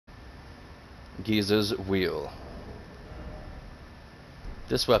Ghiza's Wheel.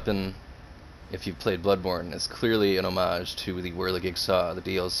 This weapon, if you've played Bloodborne, is clearly an homage to the Whirligig Saw, the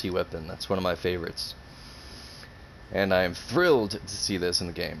DLC weapon. That's one of my favorites. And I'm thrilled to see this in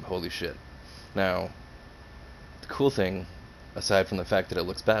the game. Holy shit. Now, the cool thing, aside from the fact that it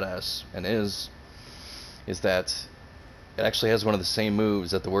looks badass, and is that it actually has one of the same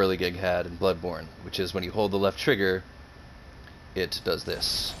moves that the Whirligig had in Bloodborne, which is when you hold the left trigger, it does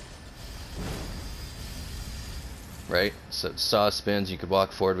this. Right? So saw spins, you could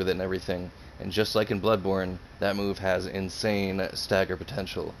walk forward with it and everything. And just like in Bloodborne, that move has insane stagger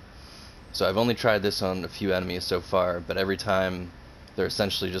potential. So I've only tried this on a few enemies so far, but every time they're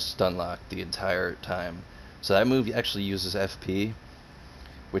essentially just stun locked the entire time. So that move actually uses FP,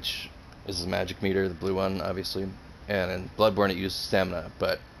 which is the magic meter, the blue one, obviously. And in Bloodborne it uses stamina,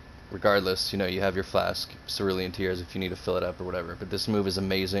 but regardless, you know, you have your flask, Cerulean Tears, if you need to fill it up or whatever. But this move is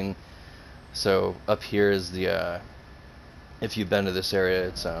amazing. So up here is the, if you've been to this area,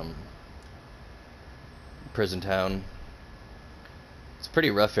 it's Prison Town. It's a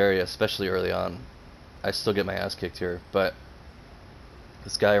pretty rough area, especially early on. I still get my ass kicked here, but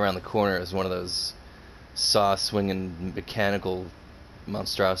this guy around the corner is one of those saw-swinging mechanical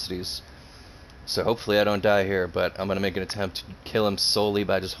monstrosities. So hopefully I don't die here, but I'm going to make an attempt to kill him solely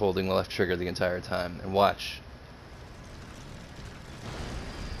by just holding the left trigger the entire time. And watch.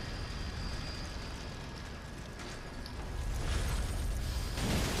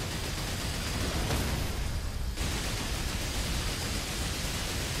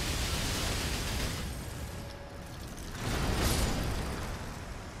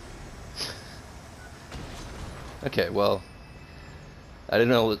 Okay, well, I didn't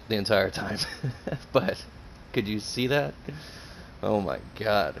know the entire time, but could you see that? Oh my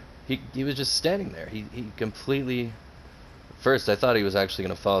god. He was just standing there. He completely... First, I thought he was actually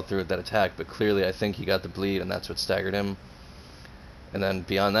going to follow through with that attack, but clearly I think he got the bleed, and that's what staggered him. And then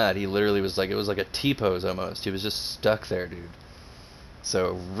beyond that, he literally was like, it was like a T-pose almost. He was just stuck there, dude.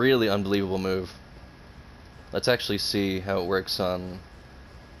 So, really unbelievable move. Let's actually see how it works on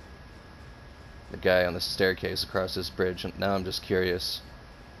the guy on the staircase across this bridge. Now I'm just curious.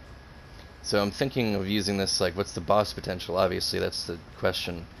 So I'm thinking of using this, like, what's the boss potential? Obviously, that's the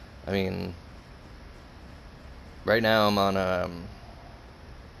question. I mean, right now I'm on the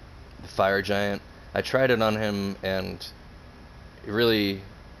Fire Giant. I tried it on him, and it really...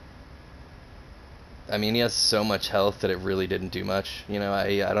 I mean, he has so much health that it really didn't do much. You know,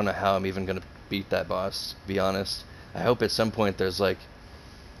 I don't know how I'm even going to beat that boss, to be honest. I hope at some point there's, like,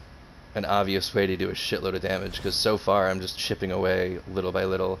 an obvious way to do a shitload of damage, because so far I'm just chipping away little by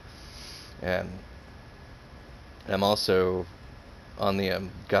little. And I'm also on the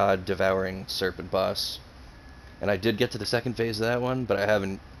God-devouring serpent boss. And I did get to the second phase of that one, but I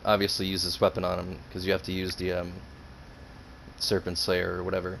haven't obviously used this weapon on him, because you have to use the Serpent Slayer or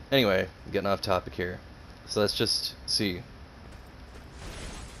whatever. Anyway, I'm getting off topic here. So let's just see.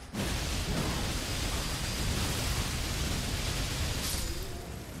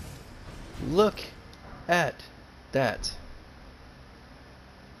 Look at that.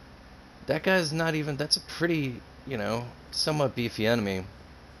 That guy's not even... That's a pretty, you know, somewhat beefy enemy.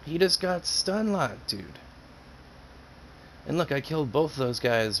 He just got stun locked, dude. And look, I killed both of those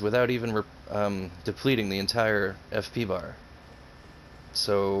guys without even depleting the entire FP bar.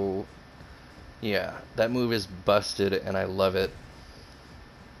 So, yeah, that move is busted, and I love it.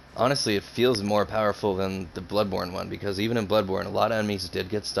 Honestly, it feels more powerful than the Bloodborne one, because even in Bloodborne, a lot of enemies did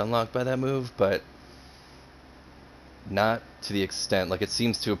get stun locked by that move, but not to the extent, like, it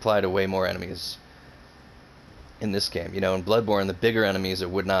seems to apply to way more enemies in this game. You know, in Bloodborne, the bigger enemies, it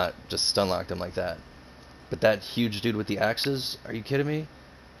would not just stun lock them like that. But that huge dude with the axes, are you kidding me?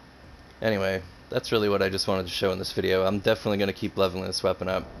 Anyway, that's really what I just wanted to show in this video. I'm definitely going to keep leveling this weapon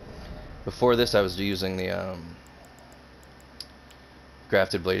up. Before this, I was using the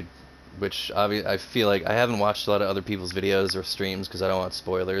Grafted Blade, which I feel like I haven't watched a lot of other people's videos or streams because I don't want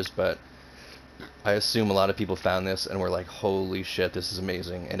spoilers, but I assume a lot of people found this and were like, holy shit, this is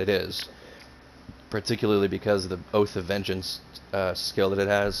amazing, and it is. Particularly because of the Oath of Vengeance skill that it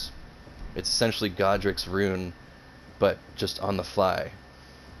has. It's essentially Godric's rune, but just on the fly.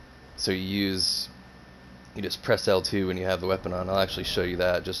 So you just press L2 when you have the weapon on. I'll actually show you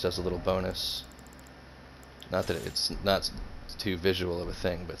that just as a little bonus. Not that it's not too visual of a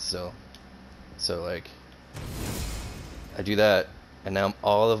thing, but still. So, like, I do that, and now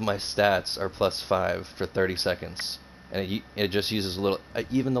all of my stats are +5 for 30 seconds. And it just uses a little,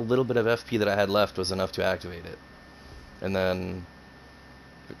 even the little bit of FP that I had left was enough to activate it. And then,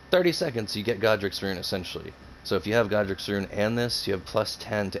 for 30 seconds, you get Godric's Rune, essentially. So if you have Godric's Rune and this, you have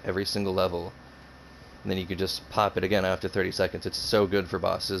 +10 to every single level. and then you could just pop it again after 30 seconds. It's so good for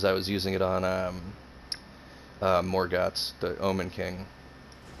bosses. I was using it on Morgoth's, the Omen King,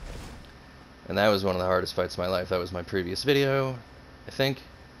 and that was one of the hardest fights of my life. That was my previous video, I think.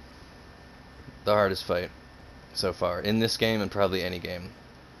 The hardest fight so far in this game and probably any game.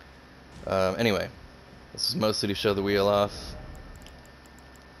 Anyway, this is mostly to show the wheel off.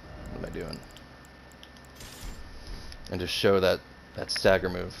 What am I doing? And just show that stagger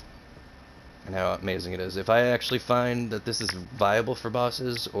move and how amazing it is. If I actually find that this is viable for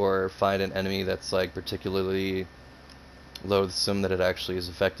bosses, or find an enemy that's like particularly loathsome that it actually is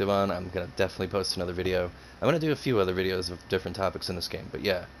effective on, I'm gonna definitely post another video. I'm gonna do a few other videos of different topics in this game, but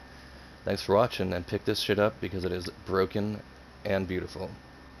yeah. Thanks for watching, and pick this shit up because it is broken and beautiful.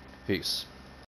 Peace.